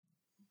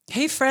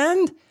Hey,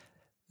 friend,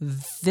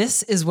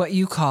 this is what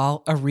you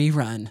call a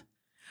rerun.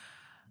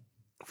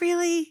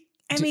 Really?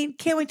 I mean,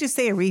 can't we just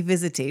say a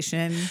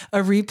revisitation?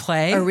 A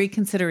replay? A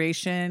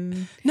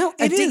reconsideration? No,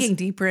 it is. Digging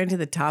deeper into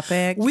the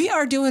topic? We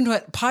are doing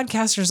what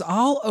podcasters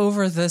all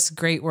over this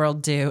great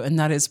world do, and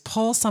that is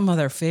pull some of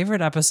their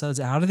favorite episodes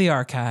out of the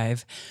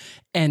archive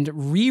and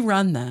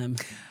rerun them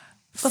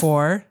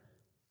for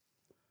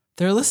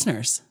their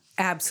listeners.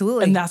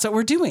 Absolutely. And that's what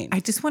we're doing.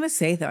 I just want to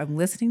say that I'm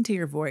listening to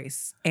your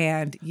voice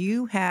and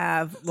you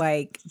have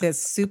like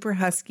this super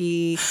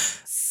husky,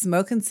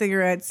 smoking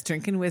cigarettes,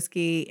 drinking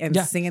whiskey, and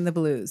singing the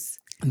blues.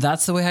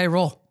 That's the way I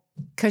roll.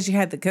 Because you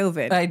had the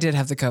COVID. I did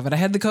have the COVID. I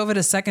had the COVID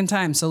a second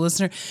time. So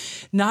listener,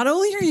 not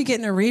only are you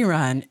getting a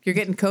rerun. You're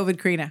getting COVID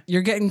Krina.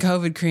 You're getting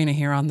COVID Krina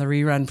here on the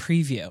rerun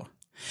preview.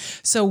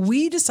 So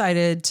we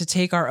decided to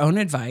take our own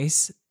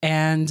advice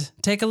and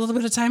take a little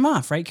bit of time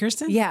off, right,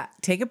 Kirsten? Yeah.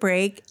 Take a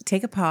break,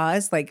 take a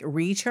pause, like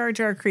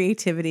recharge our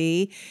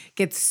creativity,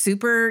 get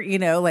super,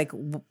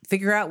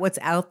 figure out what's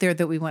out there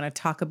that we want to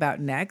talk about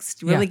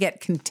next, really get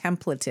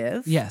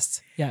contemplative.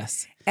 Yes,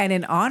 yes. And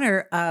in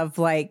honor of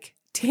like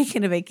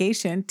taking a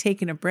vacation,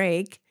 taking a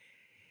break,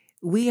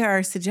 we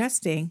are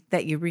suggesting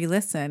that you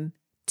re-listen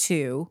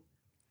to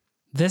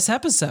this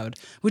episode,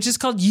 which is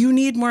called You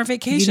Need More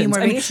Vacations. You Need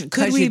More Vacations.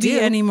 Could we be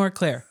any more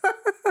clear?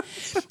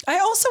 I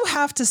also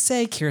have to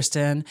say,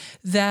 Kirsten,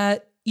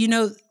 that,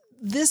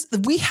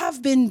 we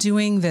have been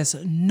doing this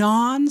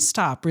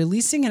nonstop,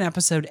 releasing an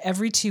episode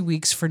every 2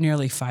 weeks for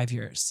nearly 5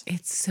 years.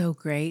 It's so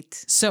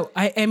great. So,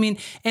 I mean,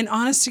 and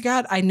honest to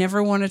God, I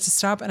never wanted to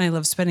stop, and I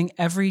love spending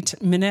every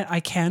minute I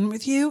can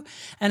with you,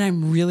 and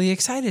I'm really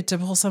excited to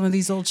pull some of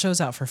these old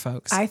shows out for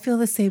folks. I feel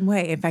the same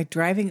way. In fact,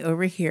 driving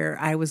over here,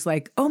 I was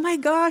like, oh my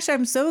gosh,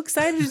 I'm so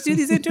excited to do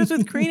these intros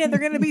with Krina. They're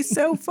going to be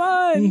so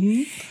fun.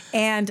 Mm-hmm.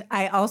 And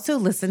I also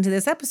listened to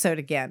this episode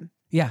again.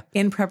 Yeah.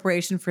 In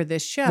preparation for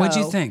this show. What'd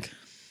you think?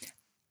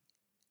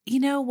 You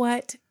know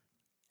what?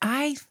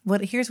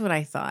 Here's what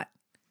I thought.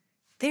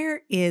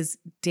 There is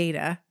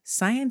data,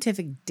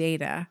 scientific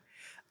data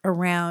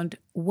around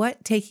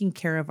what taking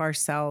care of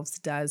ourselves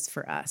does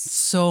for us.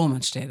 So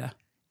much data.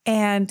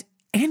 And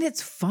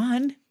it's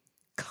fun.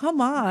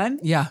 Come on.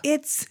 Yeah.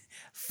 It's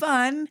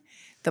fun.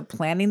 The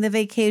planning the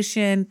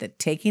vacation, the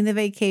taking the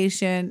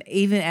vacation,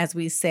 even as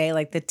we say,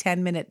 like the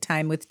 10-minute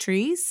time with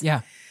trees.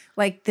 Yeah.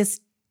 Like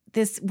this,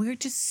 we're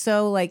just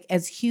so like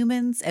as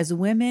humans, as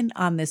women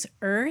on this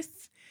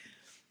earth,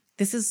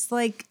 this is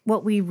like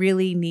what we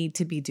really need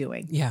to be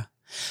doing. Yeah.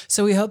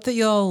 So we hope that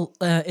you'll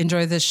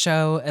enjoy this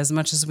show as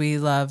much as we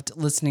loved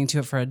listening to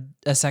it for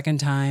a second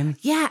time.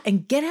 Yeah.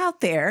 And get out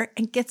there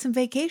and get some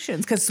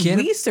vacations because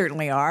we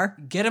certainly are.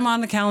 Get them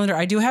on the calendar.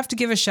 I do have to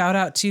give a shout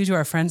out to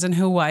our friends in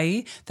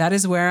Hawaii. That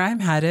is where I'm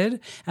headed.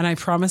 And I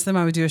promised them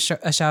I would do a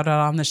shout out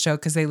on the show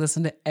because they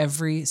listen to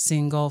every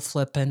single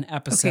flippin'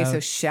 episode. Okay. So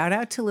shout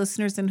out to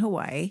listeners in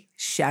Hawaii.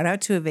 Shout out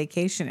to a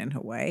vacation in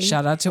Hawaii.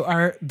 Shout out to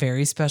our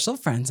very special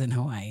friends in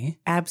Hawaii.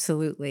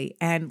 Absolutely.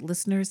 And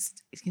listeners,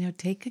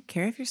 take good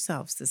care of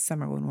yourselves this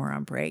summer when we're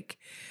on break.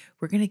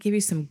 We're going to give you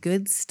some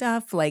good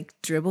stuff like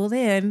dribbled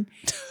in,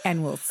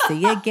 and we'll see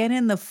you again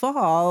in the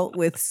fall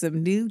with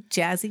some new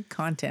jazzy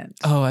content.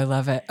 Oh, I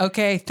love it.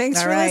 Okay.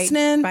 Thanks for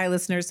listening. Bye,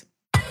 listeners.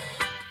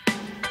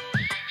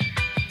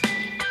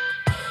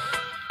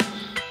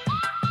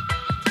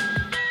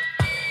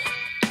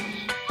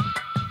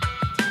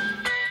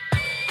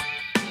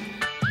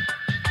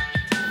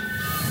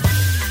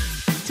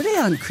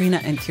 On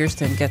Krina and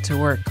Kirsten Get to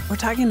Work, we're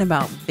talking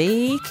about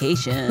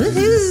vacations.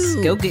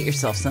 Woohoo! Go get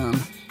yourself some.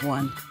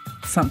 One.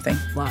 Something.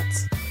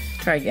 Lots.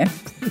 Try again.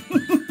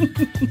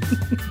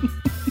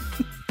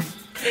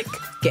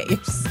 Get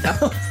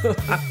yourself.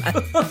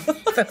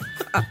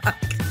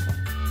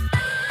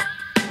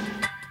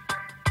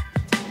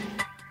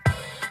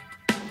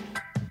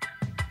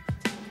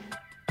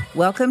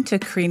 Welcome to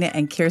Krina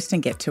and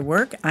Kirsten Get to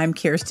Work. I'm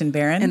Kirsten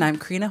Barron. And I'm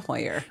Krina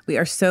Hoyer. We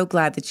are so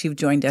glad that you've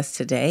joined us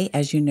today.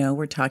 As you know,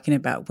 we're talking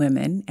about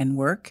women and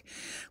work.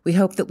 We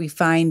hope that we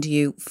find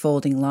you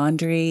folding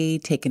laundry,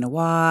 taking a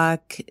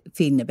walk,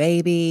 feeding a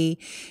baby,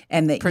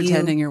 and that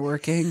pretending you're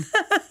working.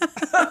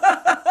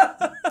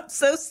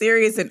 So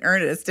serious and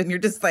earnest, and you're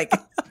just like...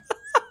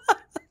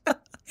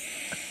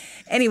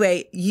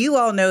 Anyway, you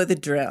all know the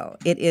drill.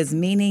 It is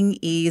meaning,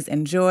 ease,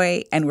 and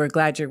joy, and we're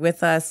glad you're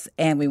with us,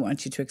 and we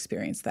want you to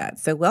experience that.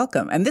 So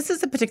welcome. And this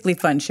is a particularly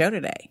fun show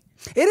today.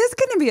 It is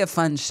going to be a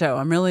fun show.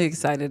 I'm really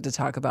excited to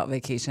talk about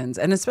vacations,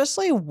 and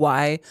especially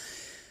why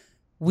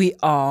we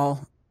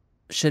all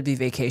should be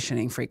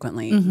vacationing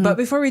frequently. Mm-hmm. But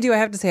before we do, I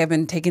have to say I've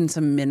been taking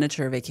some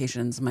miniature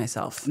vacations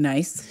myself.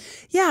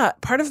 Nice. Yeah,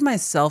 part of my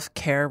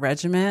self-care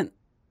regimen,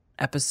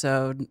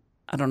 episode,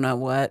 I don't know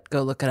what,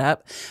 go look it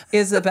up,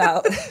 is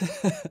about...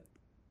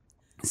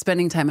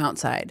 spending time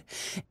outside.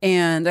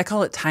 And I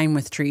call it time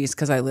with trees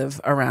because I live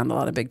around a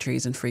lot of big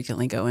trees and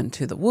frequently go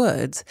into the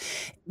woods.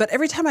 But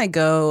every time I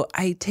go,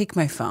 I take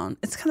my phone.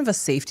 It's kind of a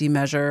safety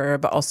measure,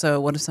 but also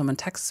what if someone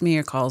texts me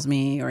or calls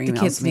me or emails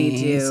kids me? need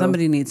you.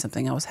 Somebody needs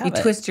something else. You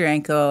twist your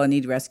ankle and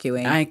need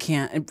rescuing. I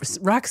can't.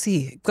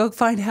 Roxy, go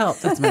find help.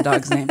 That's my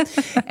dog's name.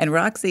 And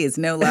Roxy is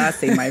no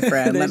Lassie, my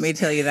friend. Let me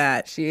tell you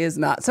that. She is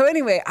not. So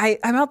anyway,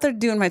 I'm out there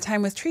doing my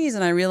time with trees,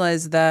 and I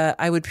realized that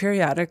I would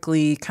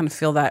periodically kind of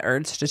feel that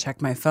urge to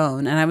check my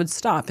phone, and I would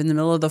stop in the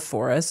middle of the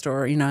forest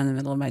or, in the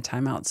middle of my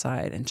time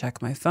outside and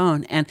check my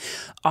phone. And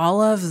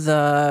all of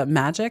the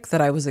magic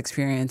that I was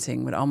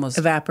experiencing would almost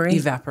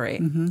evaporate.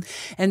 Mm-hmm.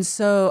 And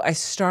so I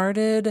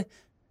started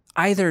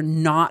either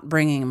not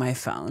bringing my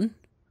phone,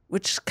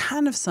 which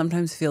kind of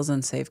sometimes feels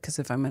unsafe because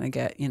if I'm going to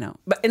get,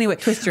 but anyway.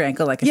 Twist your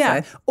ankle, like I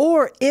said.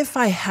 Or if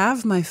I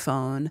have my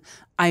phone,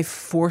 I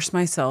force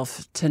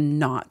myself to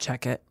not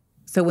check it.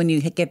 So when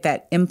you get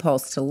that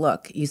impulse to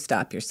look, you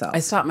stop yourself. I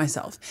stop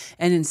myself.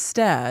 And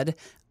instead,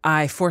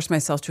 I force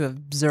myself to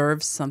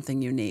observe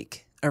something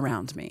unique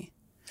around me.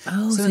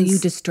 Oh, so you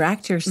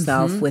distract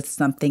yourself with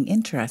something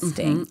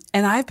interesting.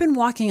 And I've been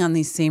walking on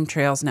these same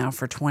trails now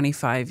for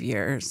 25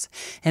 years,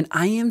 and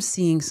I am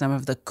seeing some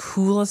of the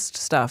coolest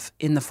stuff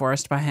in the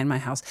forest behind my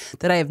house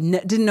that I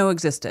didn't know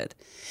existed.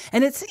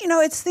 And it's,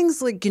 it's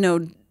things like,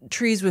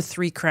 trees with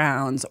 3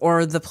 crowns,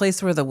 or the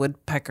place where the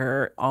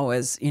woodpecker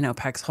always,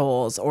 pecks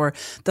holes, or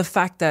the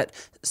fact that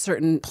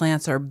certain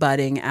plants are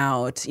budding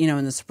out,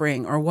 in the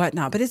spring or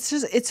whatnot. But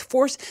it's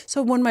forced.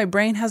 So when my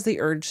brain has the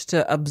urge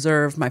to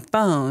observe my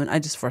phone, I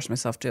just force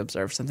myself to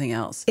observe something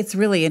else. It's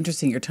really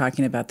interesting you're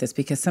talking about this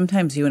because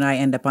sometimes you and I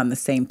end up on the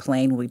same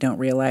plane. We don't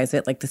realize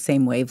it, like the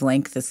same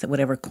wavelength, this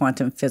whatever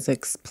quantum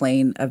physics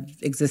plane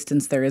of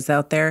existence there is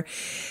out there.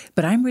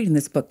 But I'm reading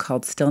this book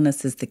called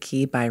Stillness is the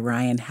Key by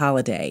Ryan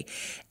Holiday.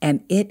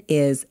 And it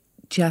is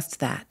just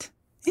that.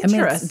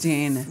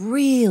 Interesting. It's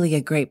really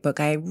a great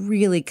book. I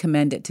really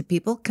commend it to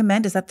people.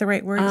 Commend, is that the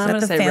right word? Is that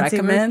the fancy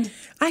recommend? word?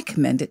 I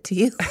commend it to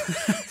you.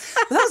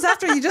 That was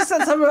after you just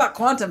said something about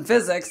quantum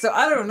physics. So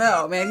I don't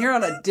know, man. You're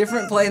on a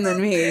different plane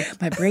than me.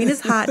 My brain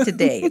is hot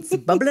today. It's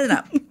bubbling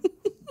up.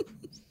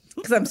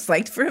 Because I'm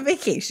psyched for a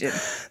vacation.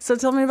 So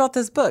tell me about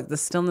this book, the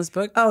Stillness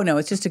book. Oh, no,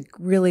 it's just a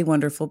really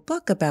wonderful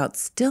book about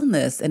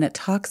stillness. And it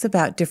talks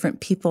about different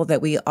people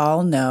that we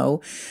all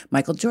know,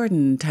 Michael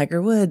Jordan,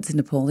 Tiger Woods,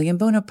 Napoleon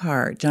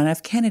Bonaparte, John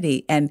F.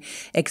 Kennedy, and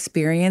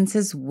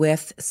experiences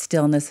with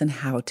stillness and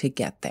how to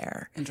get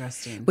there.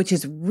 Interesting. Which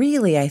is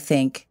really, I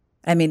think,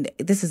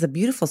 this is a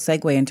beautiful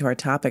segue into our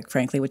topic,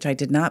 frankly, which I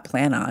did not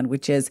plan on,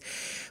 which is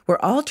we're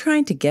all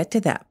trying to get to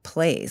that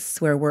place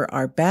where we're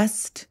our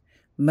best,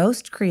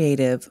 most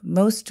creative,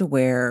 most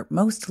aware,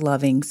 most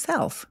loving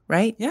self,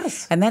 right?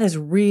 Yes. And that is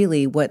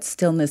really what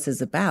stillness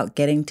is about,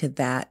 getting to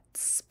that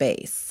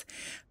space.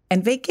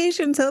 And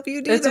vacations help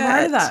you do that. It's a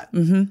part of that.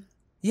 Mm-hmm.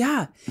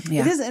 Yeah.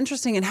 It is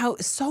interesting. And how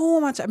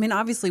so much,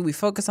 obviously we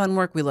focus on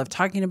work. We love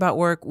talking about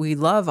work. We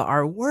love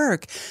our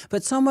work.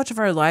 But so much of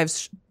our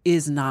lives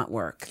is not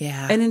work.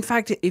 Yeah. And in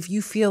fact, if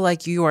you feel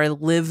like you are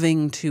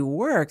living to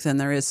work, then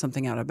there is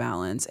something out of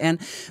balance.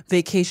 And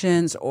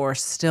vacations or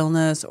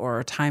stillness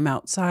or time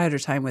outside or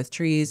time with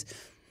trees,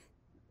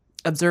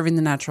 observing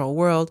the natural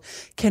world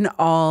can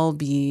all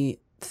be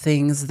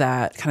things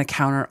that kind of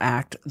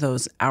counteract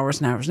those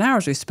hours and hours and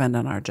hours we spend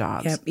on our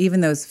jobs. Yep,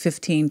 even those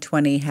 15,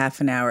 20,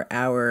 half an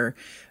hour,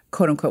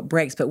 quote unquote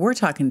breaks. But we're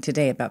talking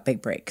today about big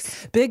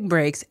breaks. Big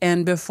breaks.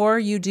 And before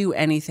you do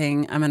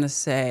anything, I'm going to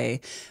say,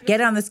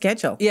 get on the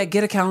schedule. Yeah,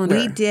 get a calendar.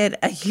 We did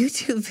a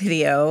YouTube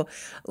video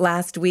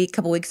last week, a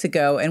couple weeks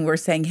ago, and we're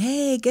saying,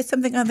 hey, get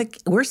something on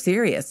the, we're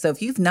serious. So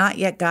if you've not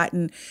yet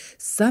gotten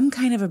some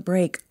kind of a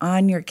break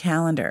on your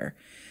calendar,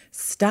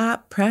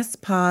 stop, press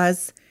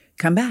pause.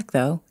 Come back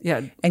though,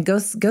 and go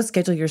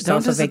schedule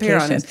yourself a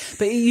vacation.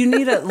 But you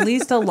need at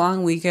least a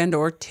long weekend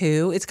or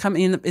two. It's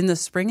coming in the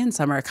spring and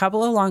summer, a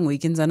couple of long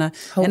weekends and a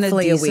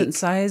decent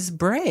sized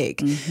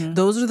break. Mm-hmm.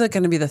 Those are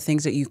going to be the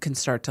things that you can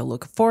start to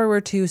look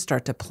forward to,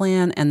 start to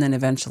plan, and then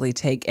eventually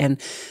take. And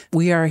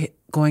we are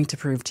going to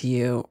prove to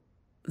you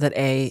that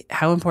A,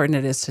 how important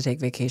it is to take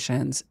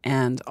vacations,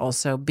 and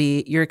also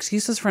B, your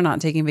excuses for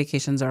not taking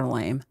vacations are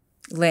lame.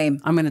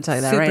 Lame. I'm going to tell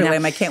you that Super right now. Super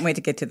lame. I can't wait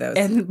to get to those.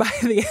 And by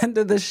the end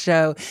of the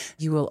show,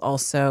 you will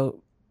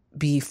also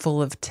be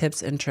full of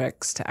tips and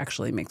tricks to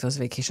actually make those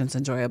vacations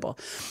enjoyable.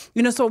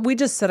 So we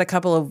just set a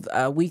couple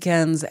of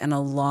weekends and a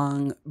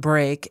long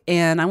break.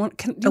 And I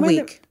want a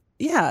week.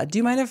 Do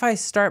you mind if I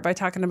start by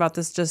talking about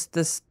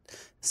this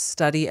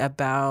study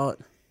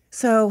about?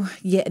 So,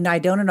 no, I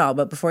don't at all.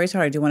 But before I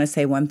start, I do want to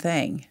say one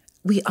thing.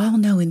 We all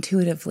know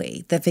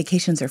intuitively that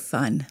vacations are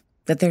fun.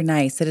 That they're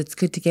nice, that it's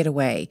good to get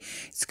away.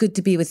 It's good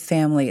to be with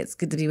family. It's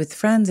good to be with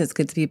friends. It's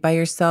good to be by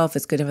yourself.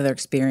 It's good to have other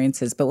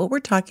experiences. But what we're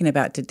talking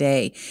about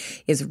today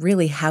is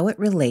really how it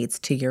relates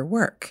to your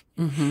work.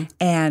 Mm-hmm.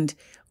 And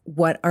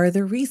what are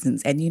the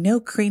reasons? And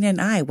Karina and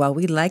I, while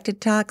we like to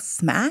talk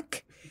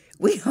smack,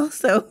 we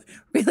also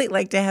really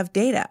like to have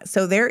data.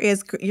 So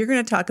you're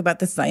going to talk about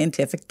the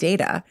scientific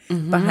data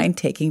behind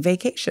taking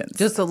vacations.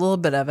 Just a little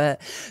bit of it.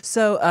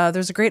 So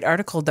there's a great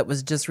article that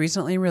was just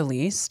recently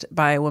released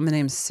by a woman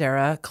named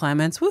Sarah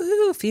Clements.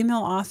 Woohoo,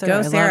 female author. Go,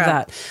 I Sarah.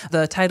 love that.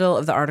 The title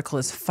of the article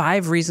is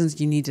 5 Reasons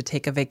You Need to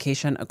Take a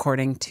Vacation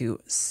According to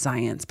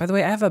Science. By the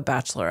way, I have a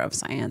Bachelor of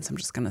Science, I'm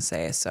just going to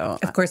say. So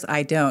Of course,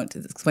 I don't.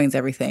 It explains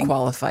everything.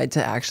 qualified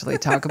to actually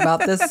talk about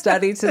this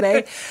study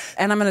today.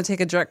 And I'm going to take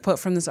a direct quote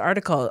from this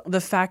article.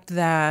 The fact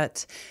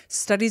that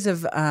studies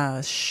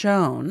have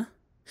shown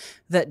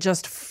that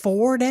just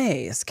 4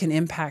 days can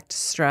impact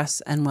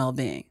stress and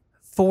well-being.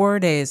 4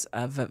 days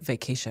of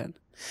vacation.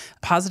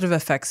 Positive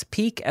effects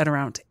peak at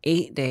around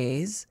 8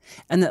 days,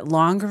 and that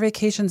longer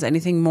vacations,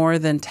 anything more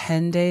than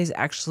 10 days,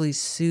 actually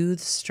soothe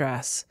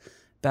stress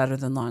better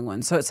than long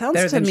ones. So it sounds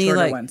Better to than me shorter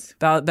like ones.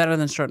 better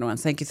than shorter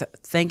ones. Thank you.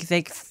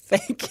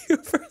 Thank you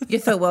for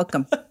You're so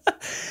welcome.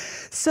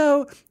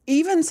 So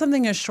even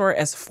something as short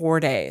as 4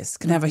 days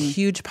can have a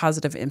huge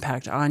positive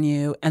impact on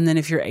you. And then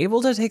if you're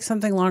able to take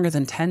something longer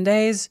than 10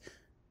 days,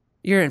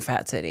 you're in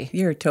Fat City,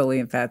 You're totally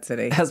in Fat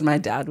City. as my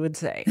dad would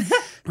say.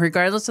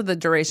 Regardless of the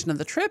duration of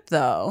the trip,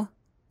 though,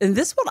 and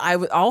this one I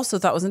also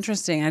thought was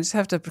interesting. I just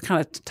have to kind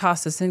of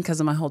toss this in because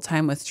of my whole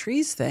time with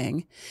trees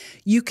thing.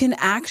 You can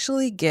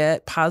actually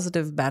get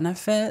positive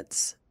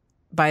benefits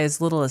by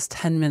as little as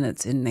 10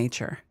 minutes in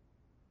nature.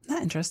 Isn't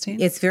that interesting?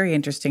 It's very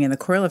interesting. And the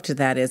correlative to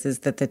that is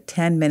that the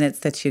 10 minutes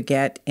that you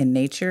get in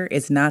nature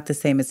is not the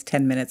same as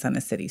 10 minutes on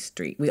a city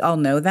street. We all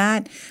know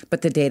that,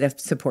 but the data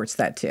supports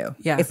that too.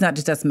 Yeah. It's not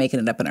just us making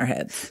it up in our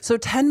heads. So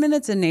 10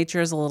 minutes in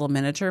nature is a little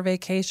miniature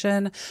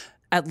vacation.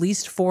 At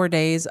least 4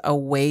 days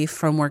away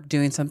from work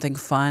doing something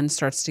fun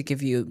starts to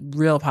give you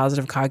real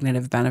positive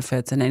cognitive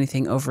benefits, and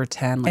anything over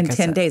 10. Like And I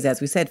 10 said, days,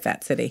 as we said,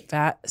 Fat City.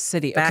 Fat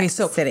City. Fat Okay,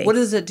 so City. what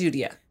does it do to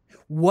you?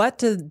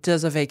 What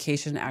does a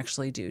vacation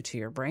actually do to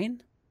your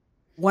brain?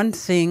 One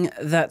thing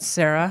that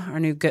Sarah, our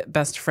new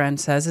best friend,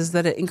 says is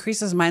that it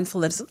increases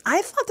mindfulness.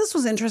 I thought this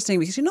was interesting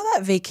because you know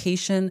that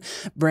vacation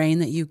brain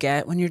that you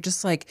get when you're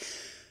just like,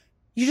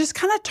 you just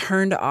kind of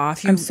turned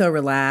off. I'm so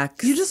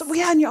relaxed.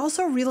 And you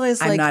also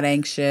realize like, I'm not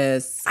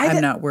anxious. I'm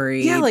not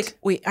worried. yeah, like,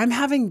 wait, I'm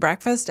having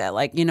breakfast at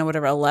like,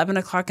 11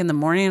 o'clock in the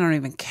morning. I don't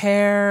even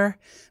care.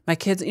 My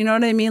kids, you know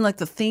what I mean? Like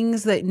the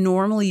things that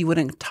normally you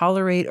wouldn't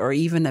tolerate or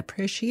even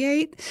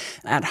appreciate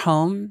at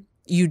home,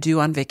 you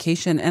do on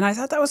vacation. And I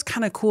thought that was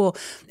kind of cool.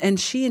 And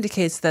she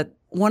indicates that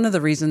one of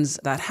the reasons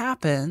that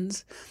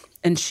happens,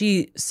 and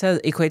she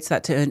equates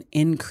that to an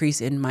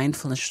increase in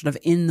mindfulness, sort of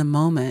in the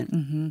moment.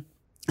 Mm-hmm.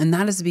 And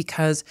that is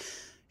because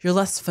you're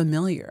less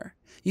familiar.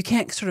 You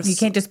can't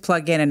just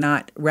plug in and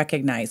not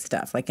recognize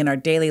stuff. Like in our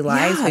daily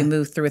lives, Yeah. we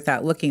move through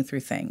without looking through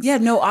things. Yeah,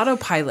 no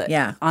autopilot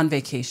Yeah. on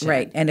vacation.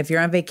 Right. And if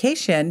you're on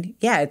vacation,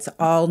 it's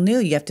all new.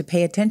 You have to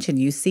pay attention.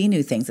 You see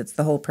new things. It's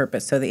the whole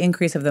purpose. So the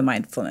increase of the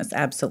mindfulness,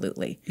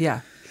 absolutely.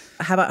 Yeah.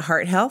 How about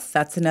heart health?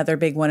 That's another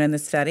big one in the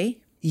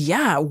study.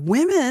 Yeah.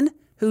 Women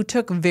who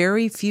took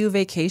very few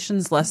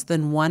vacations, less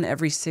than one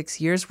every 6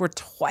 years, were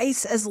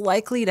twice as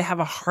likely to have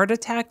a heart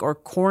attack or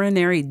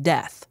coronary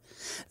death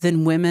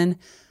than women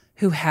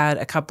who had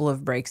a couple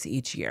of breaks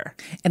each year.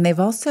 And they've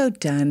also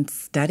done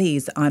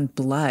studies on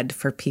blood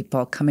for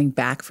people coming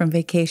back from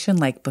vacation,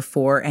 like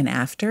before and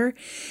after.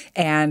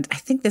 And I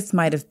think this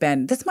might have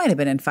been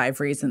in 5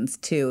 Reasons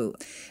too.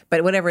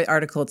 But whatever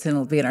article it's in,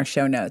 it'll be in our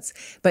show notes.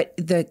 But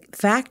the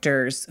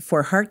factors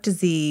for heart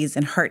disease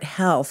and heart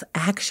health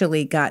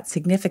actually got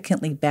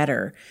significantly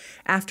better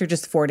after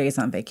just 4 days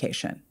on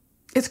vacation.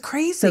 It's So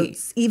crazy.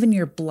 even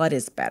your blood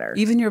is better.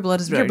 Even your blood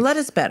is better. Your blood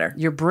is better.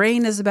 Your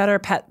brain is better.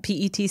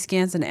 PET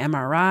scans and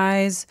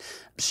MRIs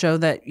show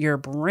that your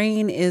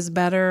brain is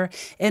better.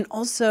 And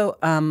also,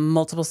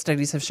 multiple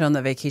studies have shown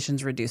that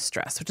vacations reduce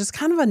stress, which is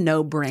kind of a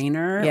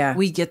no-brainer. Yeah.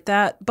 We get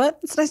that, but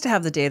it's nice to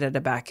have the data to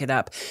back it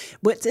up.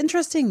 What's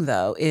interesting,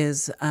 though,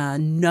 is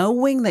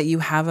knowing that you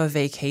have a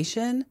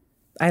vacation.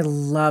 I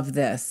love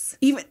this.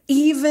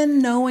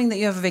 Even knowing that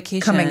you have a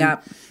vacation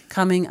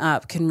coming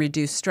up can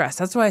reduce stress.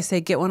 That's why I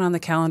say get one on the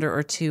calendar,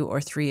 or 2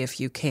 or 3 if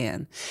you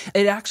can.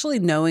 It actually,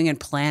 knowing and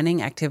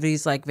planning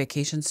activities like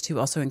vacations too,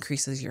 also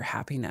increases your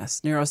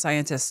happiness.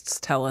 Neuroscientists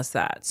tell us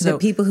that. So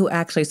people who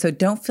so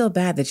don't feel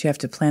bad that you have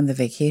to plan the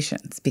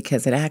vacations,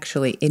 because it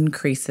actually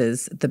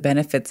increases the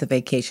benefits of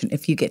vacation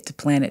if you get to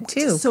plan it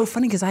too. It's so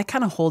funny because I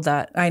kind of hold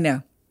that. I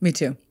know. Me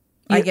too.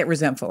 I get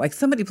resentful. Like,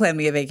 somebody planned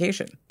me a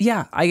vacation.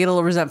 Yeah, I get a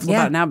little resentful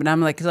about it now, but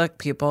I'm like, look,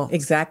 people.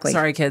 Exactly.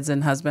 Sorry, kids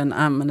and husband.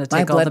 I'm going to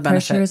My take all the blood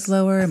benefits. pressure is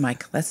lower. My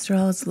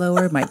cholesterol is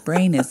lower. My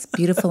brain is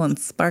beautiful and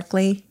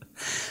sparkly.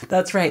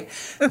 That's right.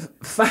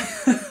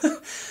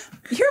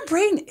 Your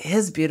brain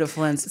is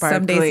beautiful and sparkly.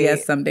 Some days,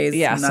 yes. Some days,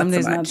 some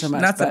days not not so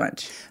much. Not so but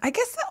much. I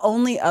guess the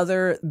only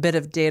other bit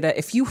of data,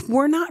 if you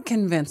were not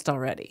convinced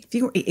already,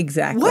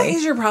 Exactly. what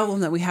is your problem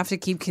that we have to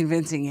keep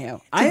convincing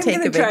you? I'm take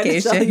going a to try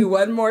to tell vacation. you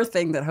one more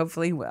thing that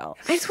hopefully will.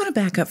 I just want to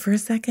back up for a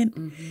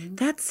second.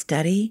 That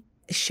study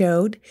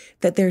showed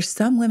that there's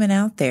some women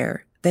out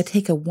there that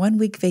take a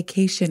 1-week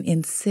vacation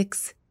in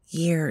 6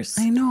 years.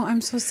 I know.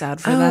 I'm so sad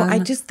for Oh, them. I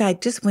just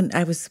when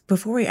I was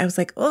I was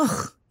like,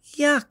 ugh,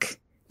 Yuck.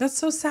 That's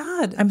so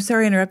sad. I'm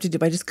sorry I interrupted you,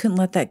 but I just couldn't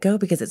let that go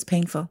because it's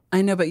painful.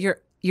 I know, but your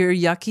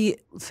yucky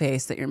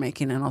face that you're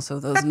making and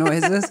also those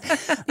noises.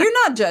 You're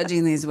not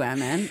judging these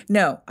women.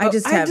 No, I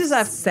just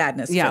have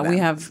sadness. Yeah, for them. we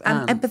have.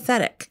 I'm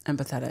empathetic.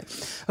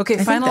 Empathetic. Okay,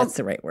 I think that's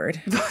the right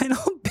word.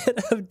 Final bit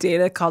of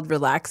data called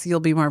 "Relax, You'll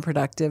Be More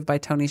Productive" by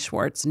Tony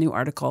Schwartz. New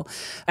article.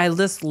 I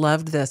just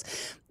loved this.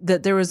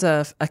 That there was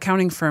a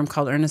accounting firm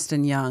called Ernst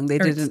and Young. They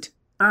did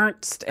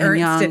Ernst and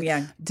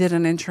Young did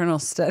an internal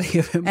study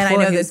of employees. And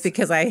I know this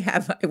because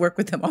I work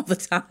with them all the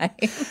time.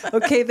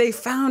 Okay, they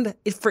found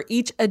for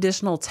each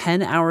additional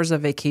 10 hours of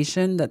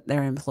vacation that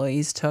their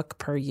employees took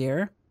per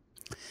year,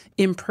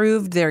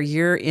 improved their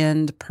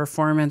year-end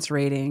performance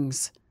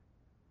ratings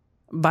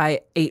by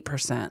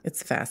 8%.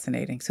 It's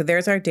fascinating. So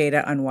there's our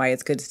data on why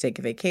it's good to take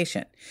a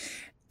vacation.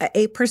 An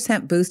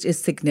 8% boost is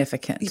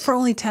significant. For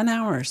only 10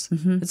 hours.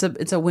 Mm-hmm.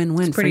 It's a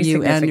win-win for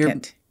you and your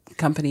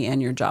company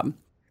and your job.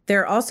 There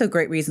are also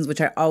great reasons,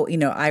 which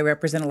I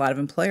represent a lot of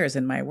employers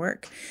in my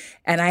work.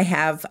 And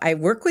I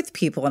work with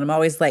people and I'm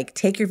always like,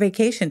 take your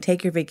vacation,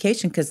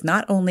 because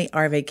not only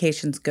are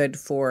vacations good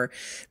for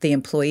the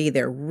employee,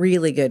 they're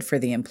really good for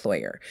the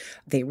employer.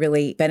 They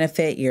really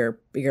benefit your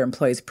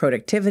employee's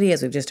productivity,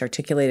 as we've just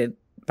articulated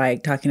by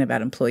talking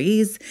about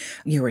employees.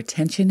 Your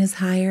retention is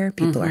higher.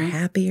 People are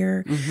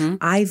happier. Mm-hmm.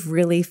 I've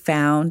really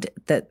found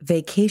that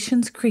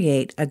vacations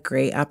create a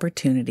great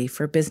opportunity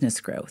for business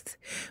growth,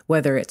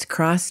 whether it's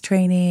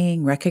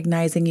cross-training,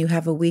 recognizing you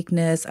have a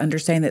weakness,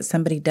 understanding that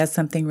somebody does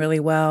something really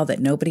well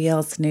that nobody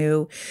else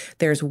knew.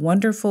 There's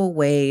wonderful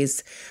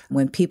ways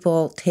when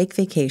people take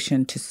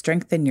vacation to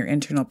strengthen your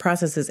internal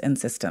processes and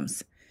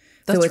systems.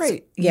 That's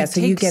right. Yeah, so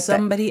you get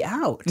somebody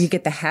out. You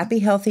get the happy,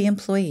 healthy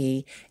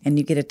employee, and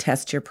you get to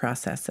test your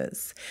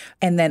processes.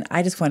 And then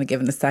I just want to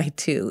give an aside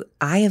too.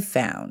 I have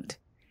found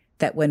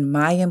that when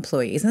my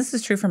employees, and this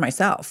is true for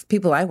myself,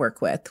 people I work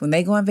with, when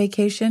they go on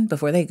vacation,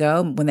 before they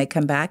go, when they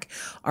come back,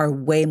 are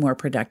way more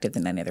productive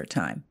than any other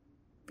time.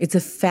 It's a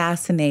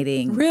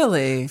fascinating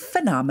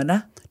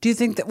phenomena.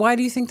 Why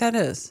do you think that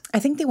is? I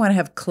think they want to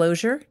have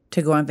closure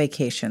to go on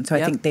vacation. So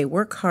I think they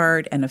work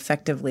hard and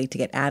effectively to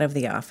get out of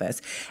the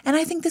office. And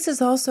I think this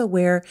is also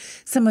where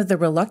some of the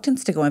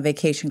reluctance to go on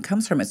vacation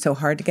comes from. It's so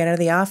hard to get out of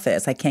the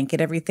office. I can't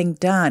get everything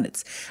done.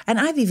 And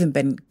I've even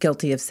been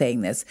guilty of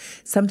saying this.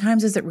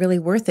 Sometimes is it really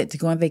worth it to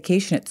go on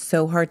vacation? It's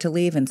so hard to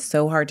leave and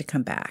so hard to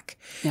come back.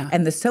 Yeah.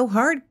 And the so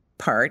hard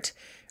part,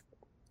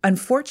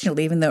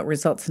 unfortunately, even though it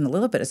results in a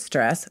little bit of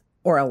stress,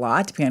 or a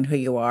lot, depending on who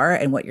you are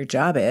and what your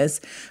job is,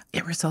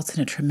 it results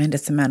in a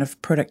tremendous amount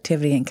of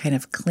productivity and kind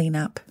of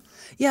cleanup.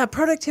 Yeah,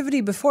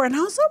 productivity before and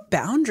also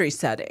boundary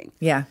setting.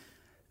 Yeah.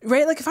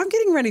 Right? Like if I'm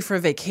getting ready for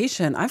a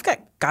vacation, I've got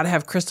to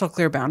have crystal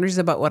clear boundaries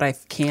about what I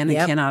can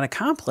and cannot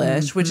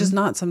accomplish, which is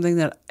not something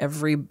that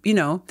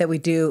that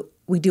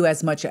we do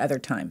as much at other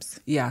times.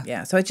 Yeah.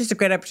 Yeah. So it's just a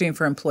great opportunity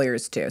for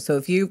employers too. So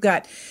if you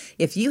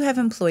have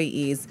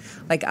employees,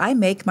 like I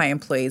make my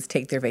employees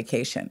take their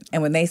vacation.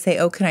 And when they say,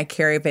 oh, can I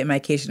carry my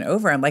vacation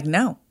over? I'm like,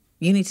 no,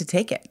 you need to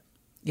take it.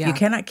 Yeah. You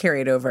cannot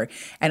carry it over.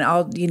 And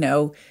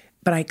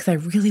because I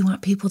really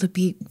want people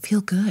to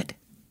feel good.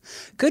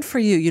 Good for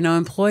you.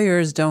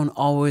 Employers don't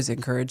always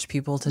encourage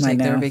people to take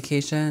their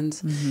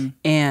vacations. Mm-hmm.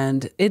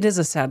 And it is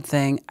a sad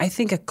thing. I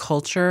think a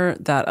culture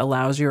that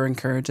allows you or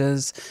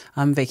encourages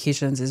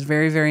vacations is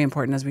very, very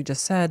important, as we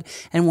just said.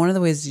 And one of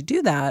the ways you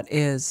do that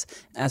is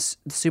as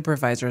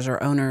supervisors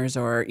or owners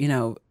or,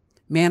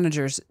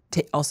 managers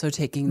also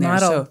taking their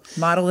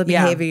model the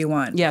behavior you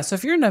want. Yeah. So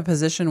if you're in a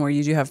position where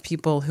you do have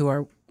people who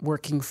are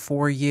working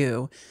for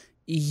you,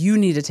 you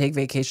need to take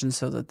vacations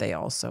so that they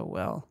also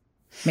will.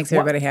 Makes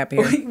everybody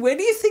happier. Why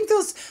do you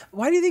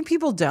think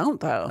people don't,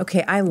 though?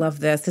 Okay, I love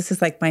this. This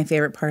is like my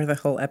favorite part of the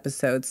whole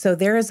episode. So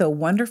there is a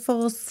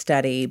wonderful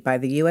study by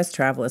the U.S.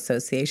 Travel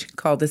Association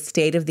called The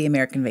State of the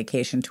American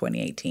Vacation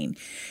 2018.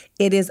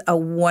 It is a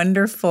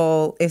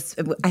wonderful,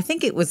 I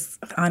think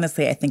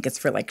it's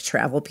for like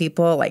travel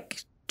people,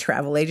 like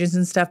travel agents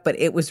and stuff, but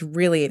it was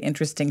really an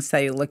interesting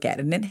study to look at.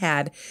 And it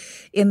had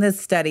in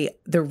this study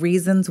the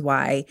reasons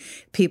why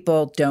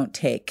people don't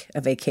take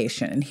a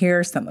vacation. And here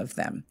are some of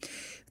them.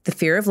 The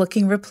fear of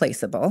looking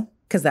replaceable,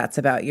 because that's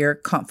about your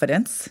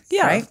confidence,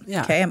 right?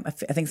 Yeah. Okay, I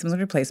think someone's going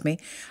to replace me.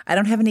 I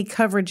don't have any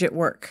coverage at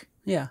work.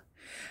 Yeah.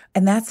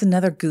 And that's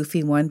another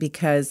goofy one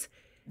because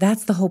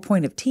that's the whole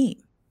point of team.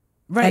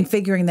 Right. And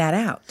figuring that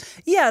out.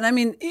 Yeah, and I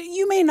mean,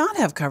 you may not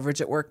have coverage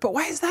at work, but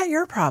why is that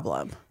your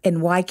problem?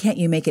 And why can't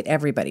you make it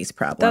everybody's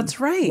problem? That's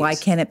right. Why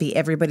can't it be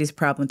everybody's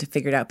problem to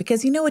figure it out?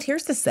 Because you know what?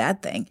 Here's the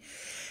sad thing.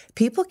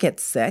 People get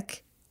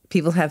sick.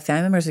 People have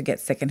family members who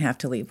get sick and have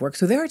to leave work.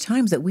 So there are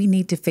times that we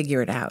need to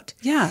figure it out.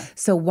 Yeah.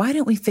 So why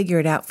don't we figure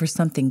it out for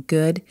something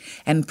good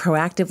and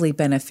proactively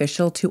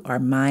beneficial to our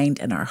mind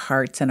and our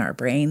hearts and our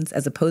brains,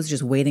 as opposed to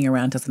just waiting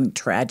around until something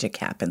tragic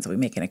happens and we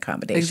make an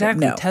accommodation?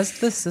 Exactly. No.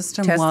 Test the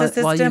system while you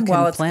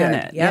can plan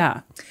it. Yep.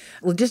 Yeah.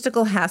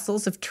 Logistical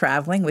hassles of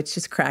traveling, which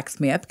just cracks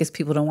me up because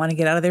people don't want to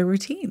get out of their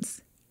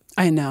routines.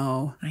 I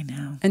know.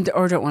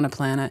 Or don't want to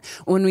plan it.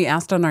 When we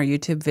asked on our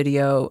YouTube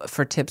video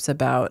for tips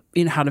about,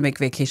 how to make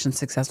vacation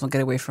successful,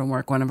 get away from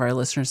work, one of our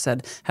listeners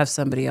said, have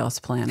somebody else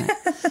plan it.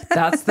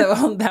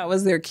 That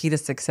was their key to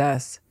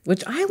success.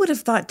 Which I would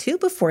have thought too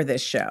before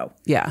this show.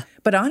 Yeah.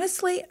 But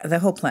honestly, the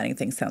whole planning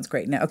thing sounds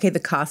great now. Okay, the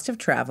cost of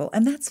travel,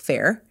 and that's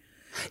fair.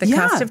 The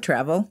cost of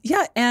travel.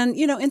 Yeah. And,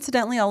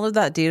 incidentally, all of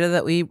that data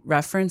that we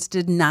referenced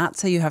did not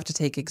say you have to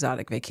take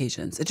exotic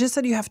vacations. It just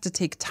said you have to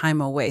take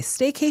time away.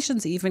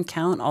 Staycations even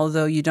count,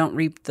 although you don't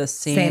reap the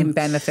same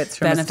benefits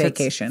from a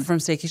staycation. From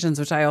staycations,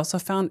 which I also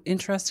found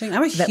interesting.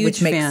 I'm a huge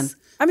fan.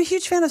 I'm a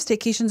huge fan of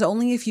staycations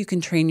only if you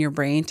can train your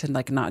brain to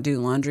not do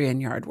laundry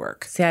and yard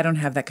work. See, I don't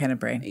have that kind of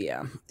brain.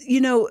 Yeah.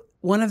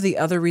 One of the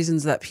other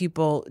reasons that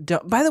people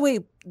don't, by the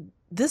way,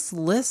 this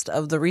list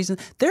of the reasons,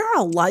 there are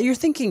a lot. You're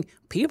thinking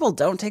people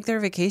don't take their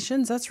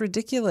vacations? That's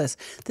ridiculous.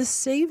 This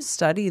same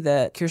study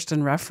that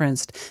Kirsten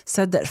referenced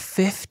said that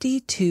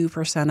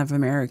 52% of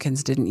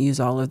Americans didn't use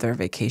all of their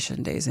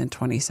vacation days in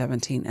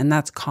 2017. And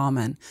that's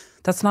common.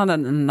 That's not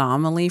an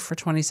anomaly for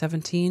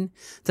 2017.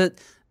 That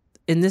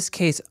in this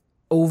case,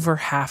 over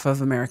half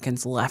of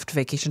Americans left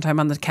vacation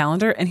time on the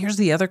calendar. And here's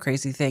the other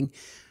crazy thing.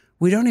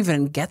 We don't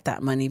even get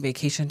that many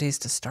vacation days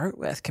to start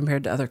with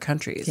compared to other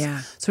countries.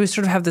 Yeah. So we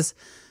sort of have this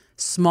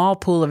small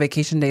pool of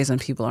vacation days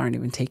and people aren't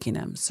even taking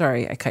them.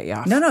 Sorry, I cut you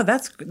off. No, I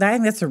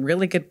think that's a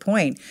really good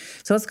point.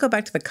 So let's go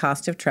back to the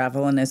cost of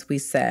travel. And as we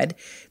said,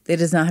 it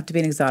does not have to be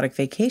an exotic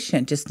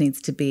vacation. It just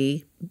needs to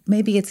be,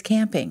 maybe it's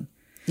camping.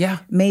 Yeah.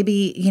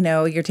 Maybe,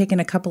 you're taking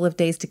a couple of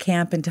days to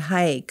camp and to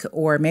hike,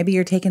 or maybe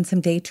you're taking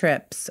some day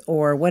trips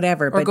or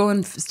whatever. Or go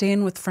and stay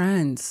in with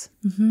friends.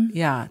 Mm-hmm.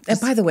 Yeah. And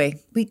by the way,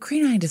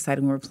 Cree and I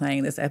decided when we were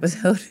planning this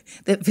episode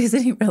that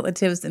visiting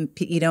relatives and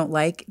you don't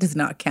like does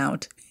not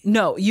count.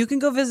 No, you can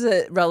go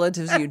visit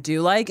relatives you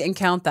do like and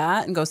count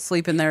that and go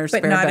sleep in their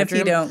spare bedroom. But not if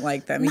you don't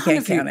like them. You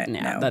can't count it.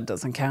 No, that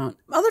doesn't count.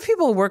 Other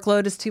people's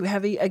workload is too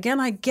heavy. Again,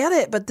 I get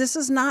it, but this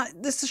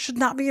should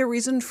not be a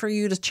reason for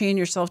you to chain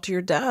yourself to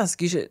your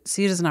desk. You should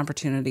see it as an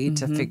opportunity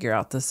to figure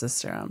out the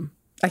system.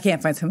 I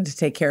can't find someone to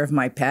take care of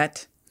my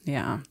pet.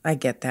 Yeah. I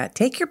get that.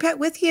 Take your pet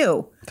with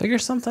you. Figure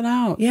something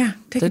out. Yeah.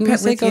 Take your pet with you. Didn't we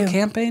say go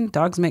camping?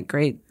 Dogs make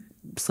great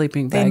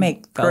sleeping bag They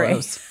make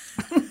fellows.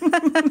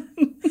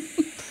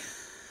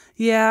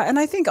 Yeah, and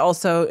I think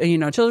also,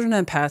 children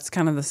and pets,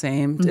 kind of the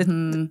same.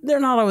 They're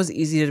not always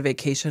easy to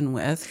vacation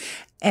with.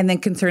 And then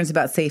concerns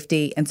about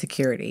safety and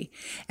security.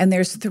 And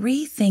there's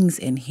 3 things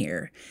in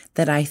here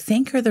that I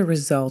think are the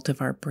result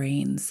of our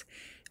brains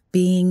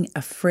being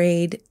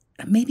afraid,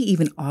 maybe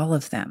even all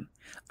of them,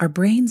 our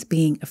brains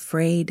being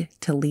afraid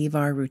to leave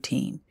our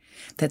routine.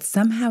 That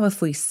somehow if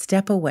we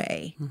step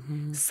away,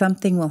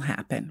 something will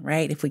happen,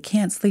 right? If we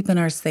can't sleep in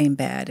our same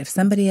bed, if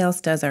somebody else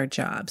does our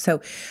job.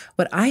 So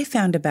what I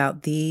found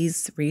about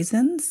these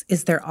reasons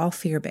is they're all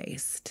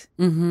fear-based.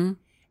 Mm-hmm.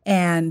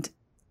 And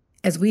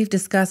as we've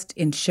discussed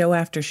in show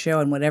after show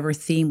and whatever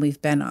theme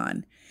we've been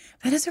on,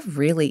 that is a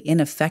really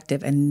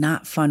ineffective and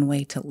not fun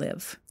way to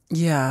live.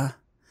 Yeah.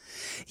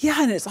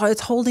 Yeah, and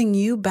it's holding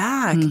you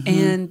back.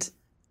 And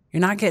you're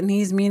not getting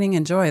ease, meaning,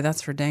 and joy.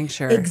 That's for dang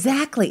sure.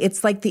 Exactly.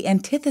 It's like the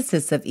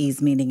antithesis of ease,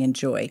 meaning, and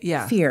joy.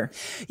 Yeah. Fear.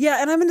 Yeah.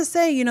 And I'm going to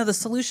say, the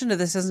solution to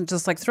this isn't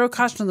just throw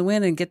caution to the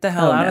wind and get the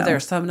hell out of there.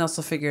 Someone else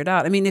will figure it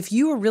out. I mean, if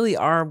you really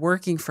are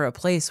working for a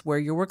place where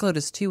your workload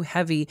is too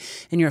heavy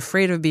and you're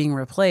afraid of being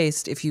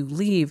replaced if you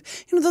leave,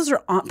 those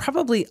are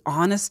probably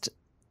honest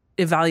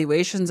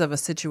evaluations of a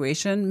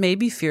situation,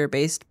 maybe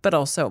fear-based, but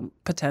also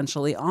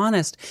potentially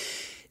honest.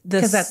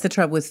 Because that's the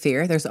trouble with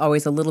fear. There's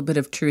always a little bit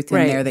of truth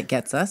in there that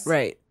gets us.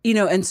 Right.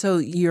 And so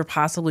you're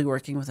possibly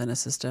working within a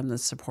system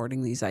that's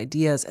supporting these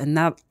ideas. And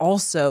that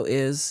also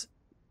is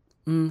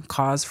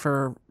cause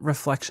for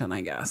reflection,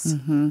 I guess.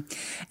 Mm-hmm.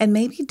 And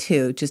maybe,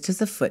 too, just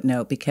as a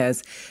footnote,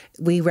 because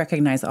we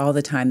recognize all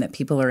the time that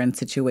people are in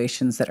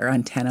situations that are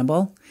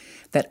untenable,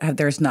 that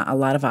there's not a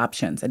lot of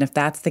options. And if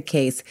that's the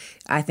case,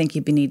 I think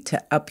you need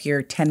to up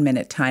your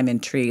 10-minute time in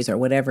trees or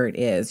whatever it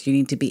is. You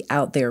need to be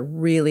out there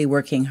really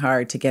working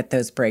hard to get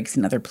those breaks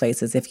in other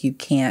places if you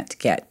can't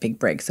get big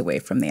breaks away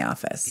from the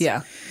office.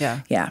 Yeah.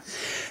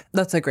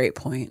 That's a great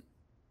point.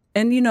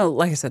 And,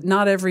 like I said,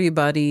 not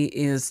everybody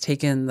is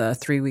taking the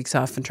 3 weeks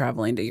off and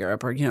traveling to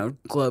Europe or,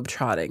 globe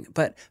trotting,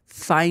 but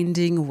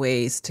finding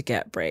ways to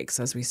get breaks,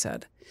 as we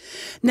said.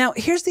 Now,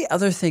 here's the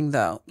other thing,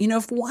 though.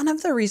 If one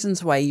of the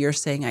reasons why you're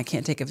saying I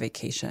can't take a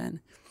vacation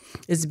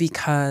is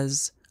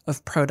because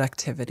of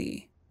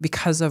productivity,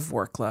 because of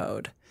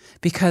workload,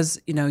 because,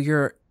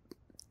 you're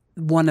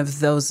one of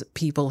those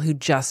people who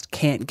just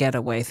can't get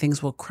away.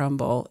 Things will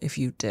crumble if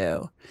you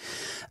do.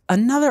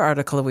 Another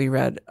article that we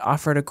read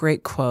offered a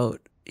great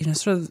quote,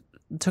 sort of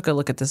took a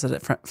look at this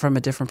from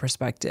a different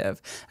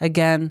perspective.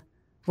 Again,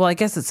 well, I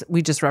guess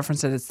we just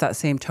referenced it. It's that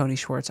same Tony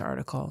Schwartz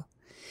article.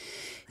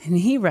 And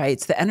he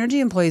writes, the energy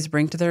employees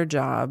bring to their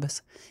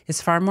jobs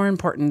is far more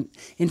important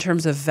in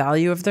terms of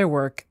value of their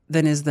work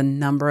than is the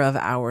number of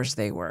hours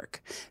they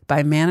work.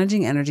 By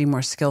managing energy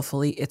more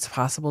skillfully, it's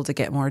possible to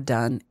get more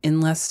done in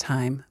less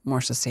time, more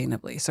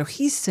sustainably. So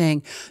he's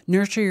saying,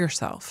 nurture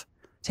yourself,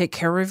 take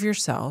care of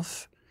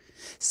yourself,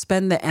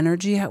 spend the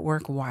energy at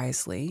work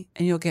wisely,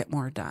 and you'll get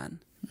more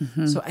done.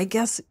 So I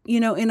guess,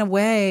 in a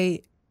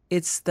way,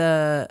 it's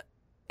the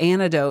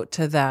antidote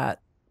to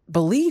that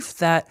belief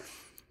that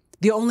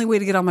the only way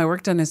to get all my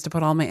work done is to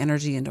put all my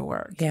energy into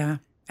work. Yeah.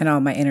 And all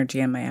my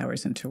energy and my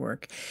hours into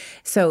work.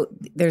 So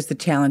there's the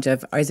challenge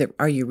of,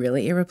 are you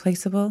really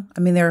irreplaceable? I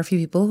mean, there are a few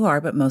people who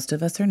are, but most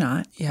of us are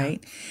not,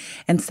 right?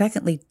 And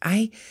secondly,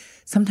 I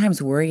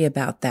sometimes worry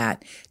about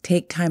that.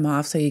 Take time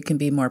off so you can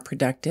be more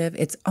productive.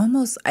 It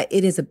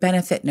is a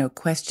benefit, no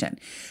question.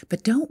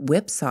 But don't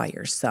whipsaw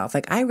yourself.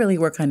 Like, I really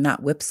work on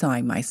not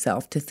whipsawing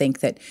myself to think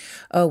that,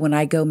 when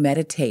I go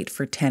meditate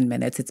for 10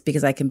 minutes, it's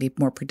because I can be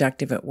more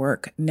productive at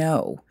work.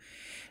 No.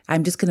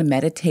 I'm just going to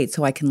meditate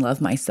so I can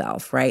love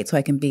myself, right? So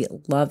I can be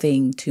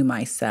loving to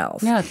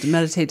myself. Yeah, to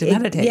meditate.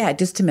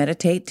 Just to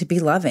meditate, to be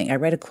loving. I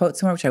read a quote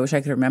somewhere, which I wish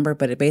I could remember,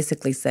 but it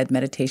basically said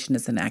meditation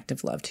is an act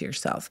of love to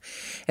yourself.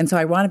 And so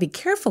I want to be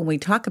careful when we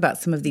talk about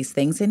some of these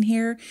things in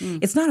here.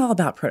 It's not all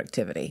about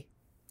productivity.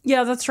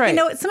 Yeah, that's right.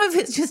 Some of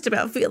it's just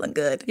about feeling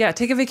good. Yeah,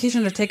 take a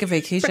vacation to take a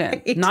vacation,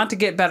 Right. not to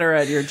get better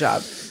at your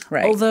job.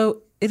 Right.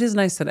 Although it is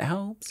nice that it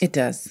helps. It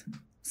does.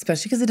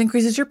 Especially because it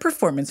increases your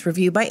performance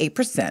review by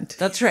 8%.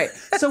 That's right.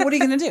 So what are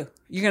you going to do?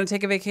 You're going to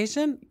take a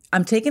vacation?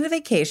 I'm taking a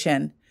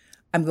vacation.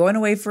 I'm going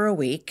away for a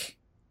week.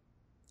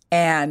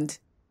 And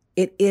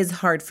it is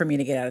hard for me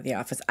to get out of the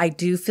office. I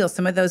do feel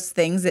some of those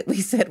things that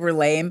we said were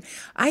lame.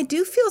 I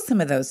do feel some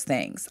of those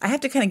things. I have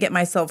to kind of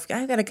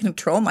I've got to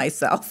control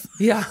myself.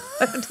 Yeah.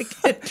 I have to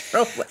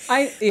control.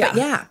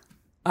 Yeah.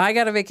 I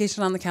got a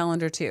vacation on the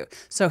calendar too.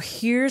 So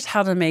here's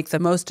how to make the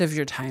most of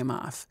your time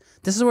off.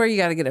 This is where you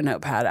got to get a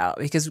notepad out,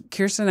 because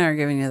Kirsten and I are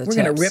giving you the tips.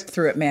 We're going to rip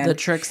through it, man. The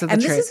tricks of the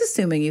trade. trade. And this is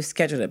assuming you've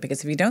scheduled it,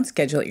 because if you don't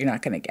schedule it, you're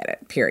not going to get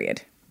it,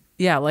 period.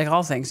 Yeah, like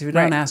all things. If you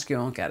don't ask, you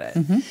won't get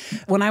it.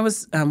 When I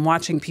was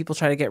watching people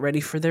try to get ready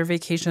for their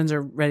vacations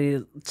or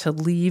ready to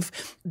leave,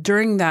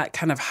 during that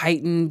kind of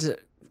heightened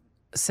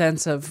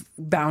sense of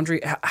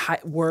boundary,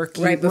 work,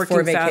 right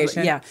before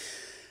vacation.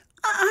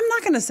 I'm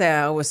not going to say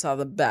I always saw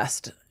the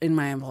best in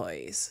my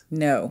employees.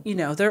 No.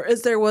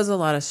 There was a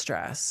lot of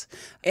stress.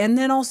 And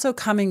then also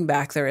coming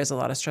back, there is a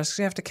lot of stress because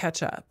you have to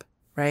catch up,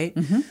 right?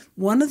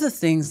 One of the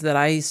things that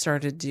I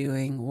started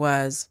doing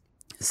was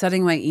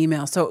setting my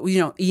email. So,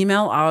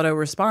 email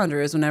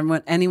autoresponder is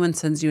when anyone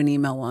sends you an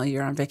email while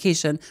you're on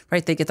vacation,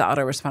 right? They get the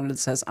autoresponder that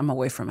says, I'm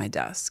away from my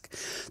desk.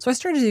 So I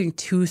started doing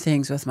two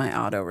things with my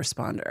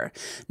autoresponder.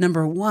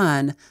 Number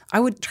one, I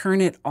would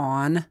turn it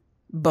on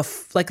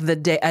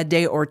a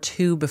day or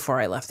two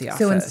before I left the office.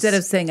 So instead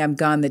of saying I'm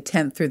gone the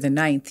 10th through the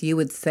 9th, you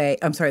would say,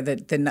 I'm sorry,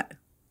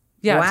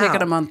 yeah, wow. I'm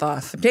taking a month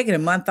off. I'm taking a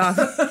month off.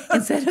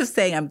 Instead of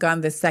saying I'm gone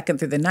the 2nd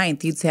through the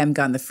 9th, you'd say I'm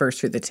gone the 1st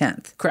through the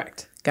 10th.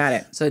 Correct. Got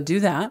it. So do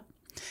that.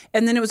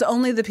 And then it was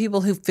only the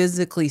people who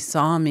physically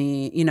saw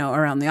me,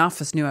 around the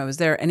office knew I was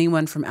there.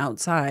 Anyone from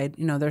outside,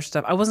 their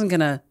stuff. I wasn't going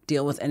to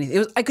deal with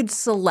anything. I could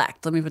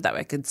select, let me put it that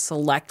way. I could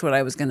select what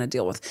I was going to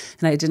deal with.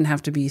 And I didn't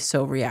have to be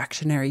so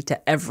reactionary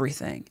to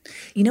everything.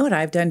 You know what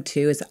I've done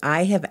too is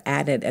I have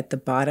added at the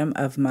bottom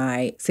of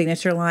my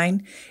signature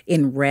line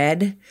in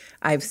red,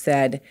 I've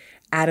said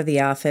out of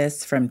the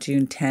office from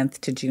June 10th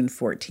to June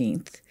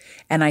 14th.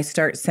 And I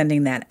start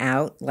sending that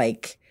out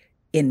like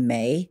in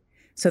May,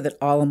 so that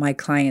all of my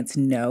clients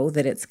know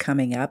that it's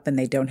coming up and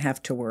they don't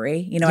have to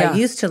worry. I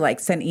used to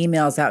send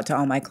emails out to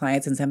all my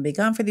clients and say, I'm be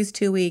gone for these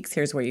 2 weeks.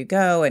 Here's where you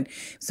go. And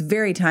it's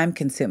very time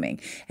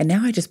consuming. And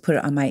now I just put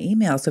it on my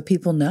email so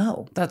people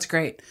know. That's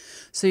great.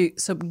 So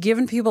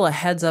giving people a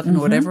heads up in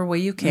whatever way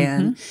you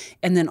can,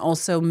 and then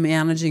also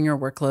managing your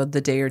workload the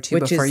day or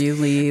two before you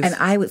leave.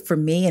 And for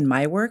me in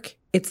my work,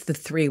 it's the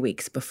 3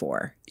 weeks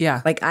before.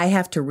 Yeah. I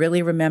have to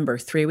really remember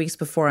 3 weeks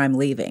before I'm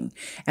leaving.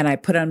 And I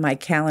put on my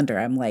calendar,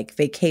 I'm like,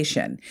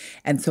 vacation.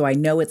 And so I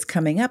know it's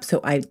coming up.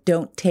 So I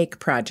don't take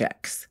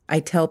projects. I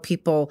tell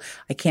people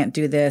I can't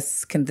do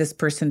this. Can this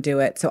person do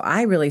it? So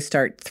I really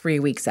start 3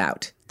 weeks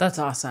out. That's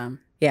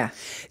awesome. Yeah.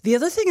 The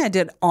other thing I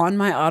did on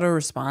my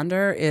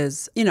autoresponder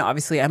is,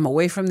 obviously I'm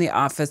away from the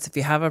office. If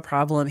you have a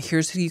problem,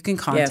 here's who you can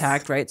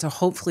contact, right? So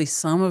hopefully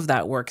some of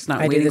that work's not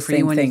waiting for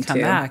you when you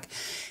come back.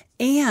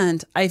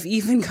 And I've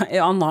even,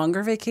 on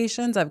longer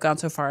vacations, I've gone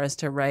so far as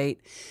to write,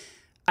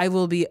 I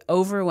will be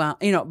overwhelmed.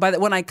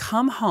 When I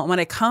come home, when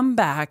I come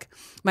back,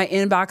 my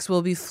inbox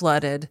will be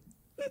flooded.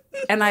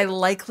 And I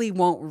likely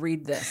won't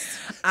read this.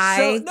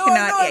 You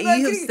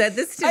have said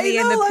this to me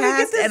in the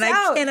past, and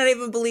I cannot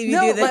even believe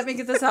you do this. Let me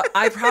get this out.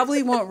 I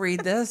probably won't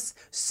read this.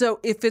 So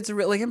if it's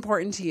really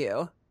important to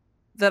you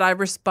that I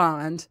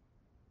respond,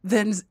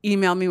 then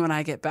email me when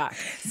I get back.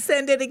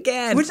 Send it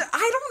again. Which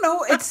I don't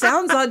know. It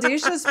sounds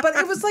audacious, but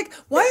it was like,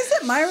 why is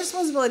it my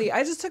responsibility?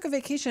 I just took a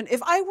vacation. If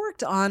I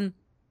worked on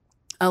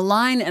a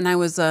line and I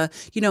was,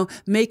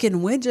 making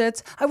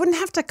widgets, I wouldn't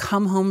have to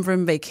come home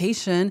from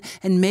vacation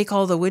and make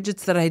all the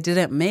widgets that I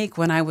didn't make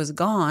when I was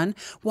gone.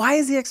 Why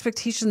is the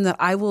expectation that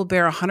I will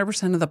bear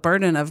 100% of the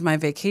burden of my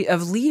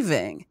of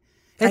leaving?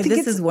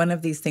 This is one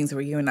of these things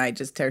where you and I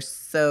just are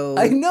so.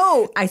 I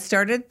know. I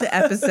started the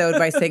episode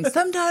by saying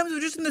sometimes we're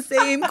just in the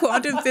same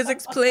quantum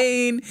physics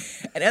plane,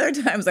 and other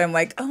times I'm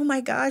like, oh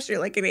my gosh, you're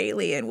like an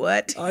alien.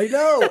 What? I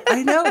know.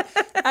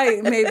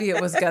 Maybe it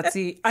was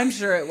gutsy. I'm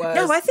sure it was.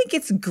 No, I think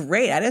it's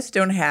great. I just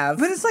don't have.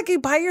 But it's like you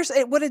buy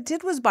what it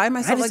did was buy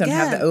myself. I just don't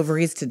have the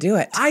ovaries to do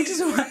it. I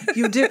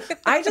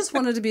just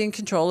wanted to be in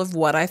control of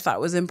what I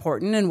thought was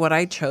important and what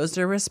I chose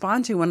to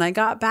respond to when I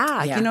got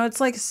back. Yeah. It's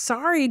like,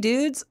 sorry,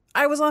 dudes,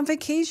 I was on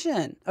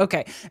vacation.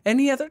 Okay.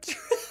 Any other?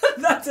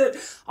 That's it.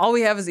 All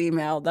we have is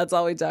email. That's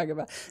all we talk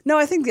about. No,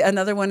 I think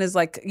another one is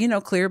like,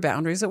 clear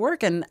boundaries at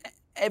work. And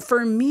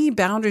for me,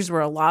 boundaries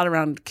were a lot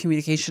around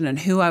communication and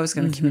who I was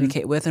going to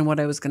communicate with and what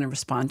I was going to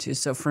respond to.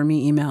 So for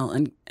me, email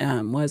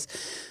and was,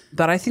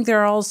 but I think there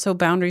are also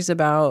boundaries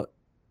about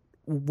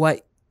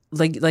what,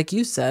 like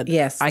you said.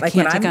 Yes, I like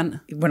can't take on.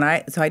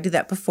 So I do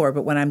that before,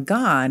 but when I'm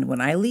gone,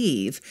 when I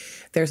leave,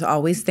 there's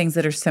always things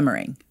that are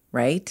simmering.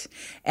 Right?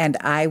 And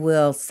I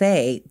will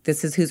say,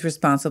 this is who's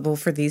responsible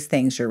for these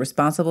things. You're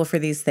responsible for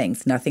these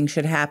things. Nothing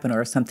should happen.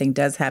 Or if something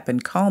does happen,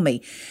 call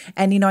me.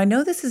 And, I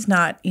know this is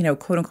not,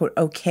 quote unquote,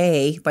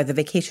 okay by the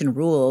vacation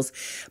rules.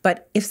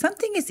 But if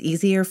something is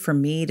easier for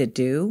me to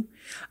do,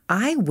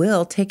 I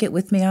will take it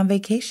with me on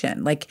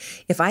vacation. Like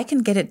if I can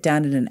get it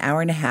done in an hour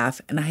and a half,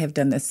 and I have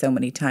done this so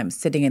many times,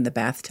 sitting in the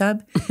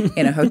bathtub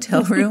in a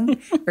hotel room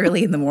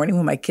early in the morning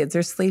when my kids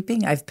are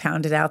sleeping, I've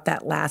pounded out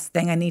that last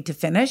thing I need to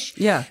finish.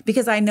 Yeah.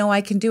 Because I know I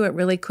can do it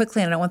really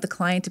quickly and I don't want the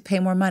client to pay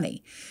more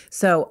money.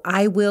 So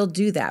I will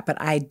do that, but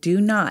I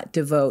do not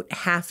devote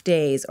half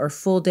days or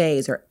full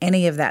days or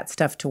any of that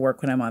stuff to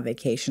work when I'm on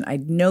vacation. I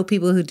know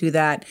people who do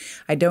that.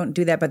 I don't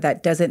do that, but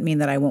that doesn't mean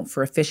that I won't,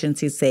 for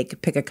efficiency's sake,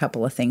 pick a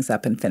couple of things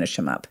up and finish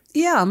them up.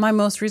 Yeah, my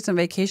most recent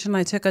vacation,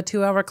 I took a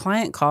 2-hour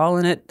client call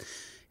and it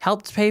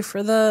helped pay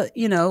for the,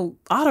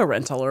 auto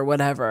rental or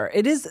whatever.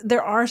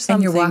 There are some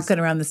And you're things, walking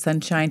around the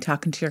sunshine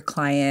talking to your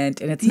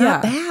client, and it's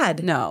not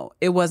bad. No,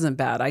 it wasn't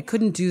bad. I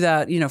couldn't do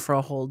that, for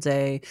a whole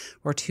day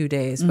or 2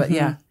 days. But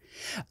yeah.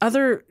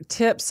 Other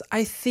tips,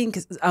 I think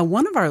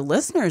one of our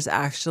listeners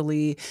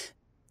actually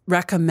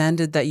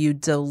recommended that you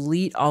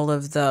delete all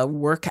of the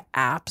work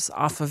apps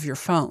off of your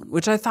phone,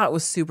 which I thought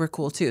was super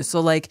cool too. So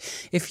like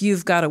if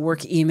you've got a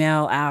work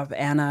email app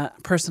and a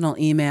personal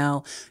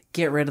email,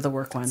 get rid of the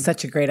work one.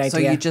 Such a great idea. So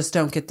you just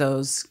don't get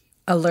those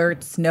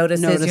alerts,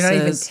 notices. You're not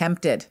even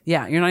tempted.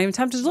 Yeah, you're not even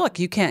tempted to look.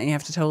 You can't. You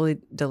have to totally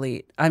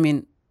delete.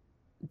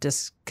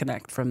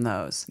 Disconnect from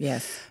those.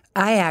 Yes.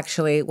 I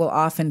actually will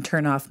often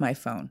turn off my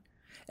phone,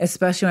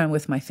 especially when I'm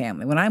with my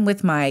family. When I'm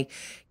with my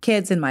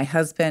kids and my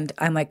husband,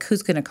 I'm like,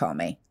 who's going to call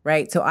me?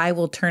 Right? So I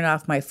will turn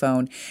off my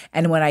phone.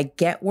 And when I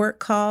get work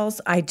calls,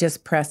 I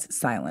just press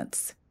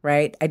silence.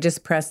 Right? I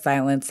just press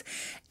silence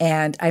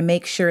and I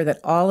make sure that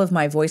all of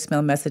my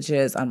voicemail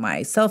messages on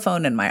my cell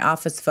phone and my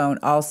office phone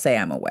all say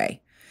I'm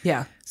away.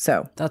 Yeah.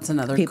 So that's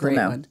another great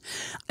one.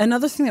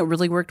 Another thing that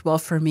really worked well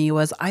for me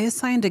was I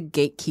assigned a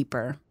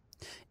gatekeeper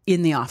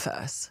in the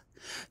office.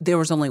 There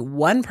was only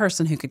one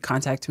person who could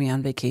contact me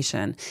on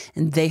vacation,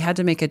 and they had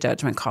to make a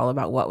judgment call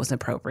about what was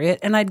appropriate.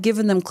 And I'd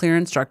given them clear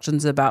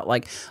instructions about,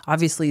 like,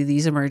 obviously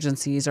these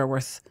emergencies are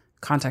worth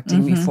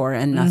contacting me for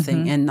and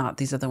nothing, and not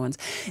these other ones.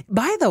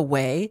 By the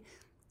way,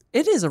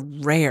 it is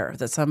rare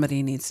that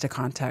somebody needs to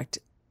contact.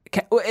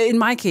 In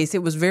my case,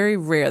 it was very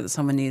rare that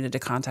someone needed to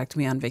contact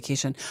me on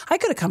vacation. I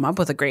could have come up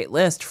with a great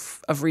list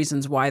of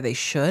reasons why they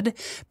should,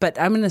 but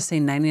I'm going to say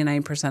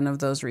 99% of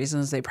those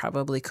reasons they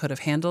probably could have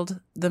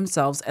handled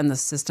themselves, and the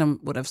system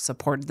would have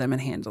supported them in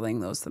handling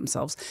those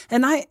themselves.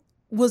 And I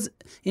was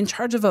in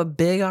charge of a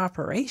big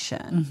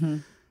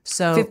operation.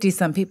 So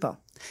 50-some people.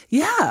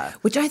 Yeah.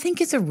 Which I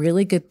think is a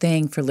really good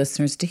thing for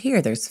listeners to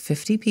hear. There's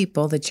 50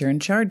 people that you're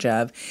in charge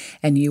of,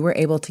 and you were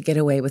able to get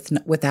away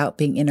without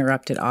being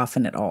interrupted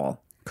often at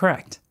all.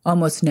 Correct.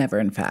 Almost never,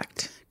 in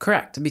fact.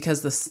 Correct,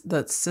 because the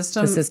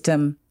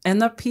system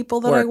and the people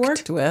that I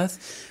worked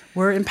with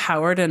were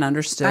empowered and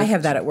understood. I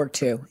have that at work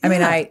too. I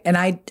mean,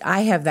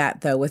 I have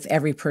that though with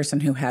every person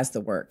who has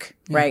the work,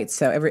 right?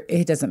 So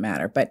it doesn't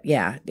matter, but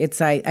yeah, it's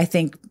I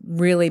think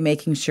really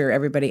making sure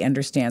everybody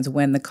understands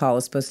when the call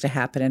is supposed to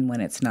happen and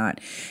when it's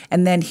not.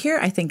 And then here,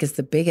 I think is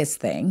the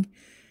biggest thing.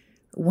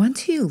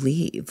 Once you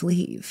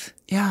leave.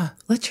 Yeah.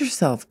 Let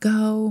yourself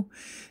go.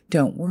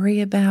 Don't worry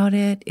about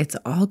it. It's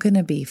all going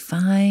to be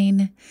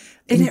fine.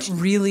 And it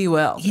really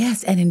will.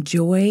 Yes. And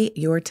enjoy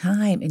your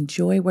time.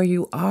 Enjoy where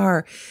you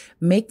are.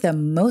 Make the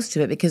most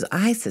of it, because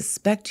I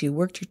suspect you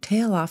worked your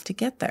tail off to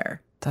get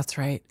there. That's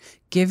right.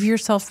 Give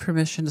yourself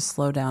permission to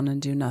slow down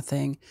and do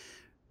nothing.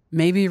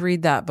 Maybe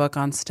read that book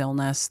on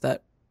stillness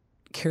that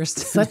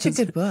Kirsten. Such a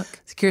good book.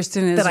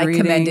 Kirsten is that I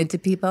reading. Commended to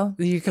people.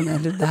 You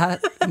commended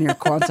that in your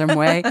quantum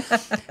way.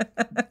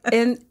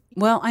 And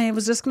well, I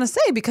was just going to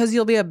say, because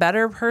you'll be a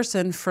better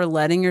person for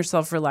letting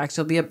yourself relax.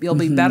 You'll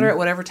be better at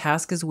whatever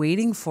task is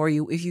waiting for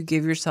you if you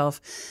give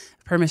yourself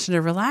permission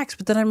to relax.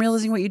 But then I'm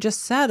realizing what you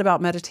just said about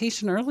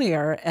meditation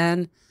earlier,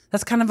 and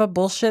that's kind of a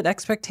bullshit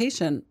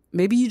expectation.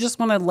 maybe you just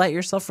want to let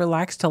yourself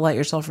relax,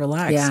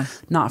 Yeah.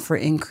 not for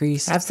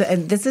increased Absolutely.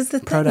 And this is the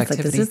thing. It's like,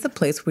 productivity. this is the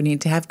place we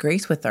need to have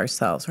grace with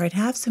ourselves, right?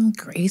 Have some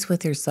grace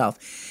with yourself.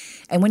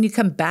 And when you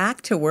come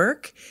back to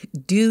work,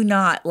 do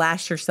not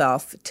lash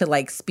yourself to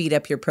like speed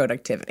up your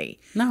productivity.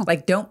 No.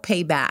 Like, don't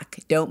pay back.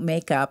 Don't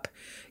make up.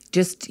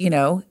 Just,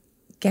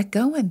 get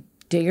going.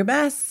 Do your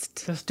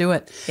best. Just do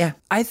it. Yeah.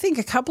 I think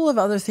a couple of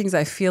other things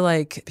I feel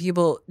like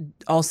people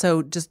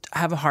also just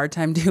have a hard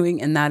time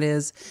doing, and that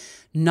is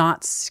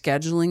not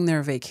scheduling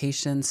their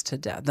vacations to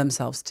death,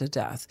 themselves to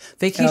death.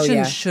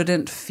 Vacation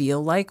shouldn't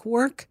feel like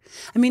work.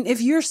 I mean,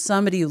 if you're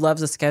somebody who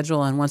loves a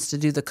schedule and wants to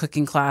do the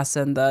cooking class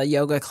and the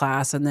yoga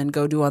class and then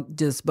go do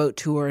this boat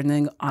tour and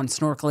then on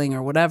snorkeling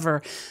or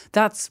whatever,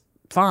 that's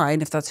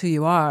fine if that's who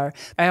you are.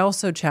 I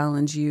also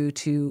challenge you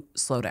to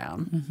slow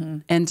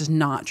down and to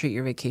not treat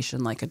your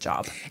vacation like a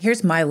job.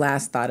 Here's my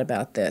last thought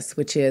about this,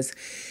 which is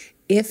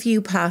if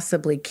you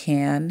possibly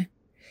can,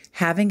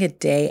 having a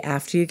day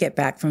after you get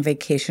back from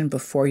vacation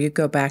before you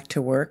go back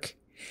to work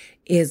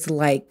is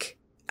like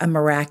a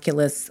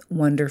miraculous,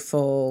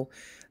 wonderful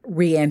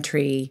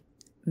reentry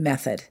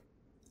method.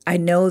 I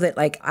know that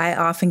I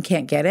often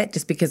can't get it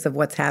just because of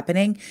what's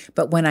happening,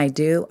 but when I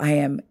do, I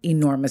am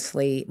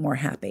enormously more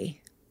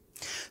happy.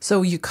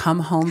 So you come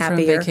home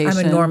Happier. from vacation.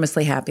 I'm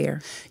enormously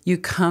happier. You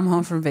come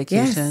home from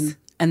vacation Yes.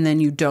 and then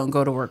you don't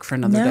go to work for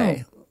another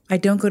day. I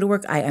don't go to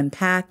work. I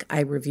unpack,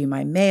 I review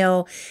my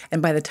mail.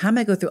 And by the time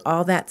I go through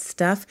all that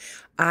stuff,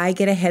 I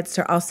get a head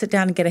start. I'll sit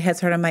down and get a head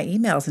start on my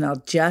emails and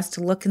I'll just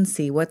look and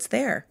see what's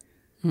there.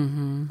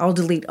 I'll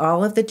delete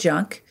all of the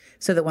junk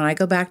so that when I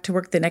go back to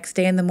work the next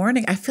day in the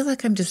morning, I feel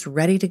like I'm just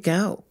ready to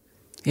go.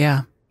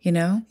 Yeah.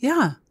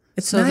 Yeah.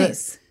 It's So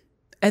nice.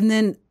 And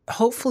then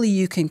hopefully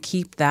you can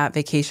keep that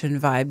vacation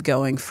vibe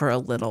going for a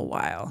little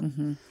while.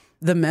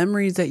 The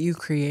memories that you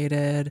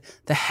created,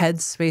 the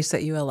headspace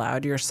that you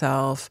allowed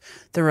yourself,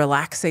 the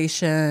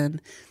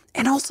relaxation,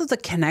 and also the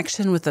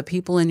connection with the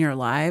people in your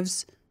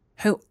lives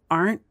who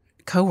aren't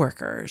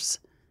coworkers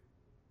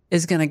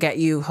is going to get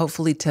you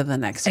hopefully to the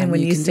next time And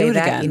when you can say do it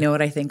that, again. you know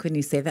what I think when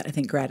you say that? I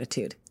think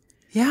gratitude.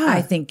 Yeah.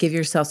 I think give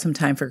yourself some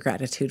time for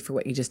gratitude for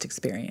what you just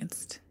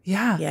experienced.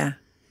 Yeah. Yeah.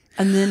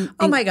 And then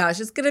Oh my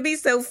gosh, it's going to be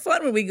so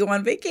fun when we go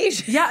on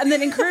vacation. yeah, and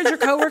then encourage your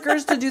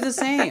coworkers to do the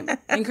same.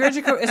 Encourage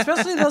your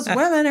especially those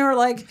women who are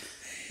like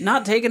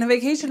not taking a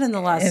vacation in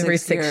the last Every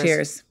 6 6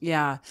 years.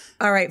 Yeah.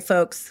 All right,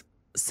 folks.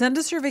 Send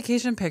us your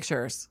vacation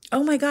pictures.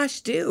 Oh my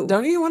gosh, do.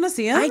 Don't you want to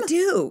see them? I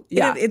do.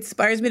 Yeah. It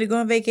inspires me to go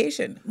on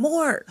vacation.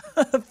 More.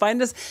 Find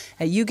us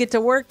at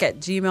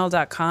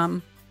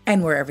yougettowork@gmail.com.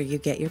 And wherever you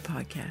get your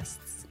podcasts.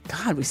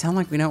 God, we sound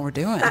like we know what we're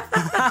doing.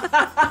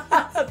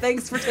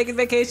 Thanks for taking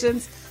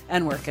vacations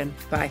and working.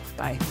 Bye.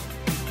 Bye.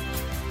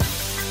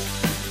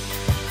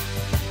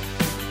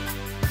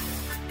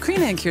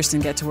 Karina and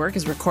Kirsten Get to Work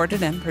is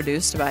recorded and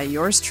produced by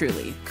yours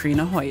truly,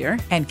 Karina Hoyer.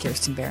 And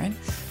Kirsten Barron.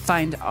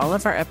 Find all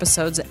of our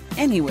episodes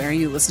anywhere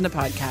you listen to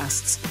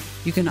podcasts.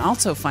 You can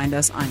also find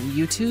us on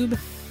YouTube,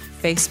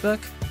 Facebook,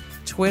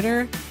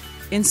 Twitter,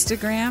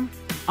 Instagram,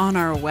 on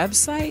our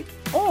website,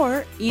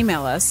 or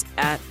email us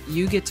at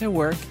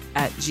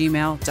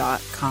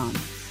yougettowork@gmail.com.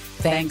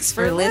 Thanks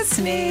for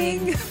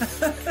listening.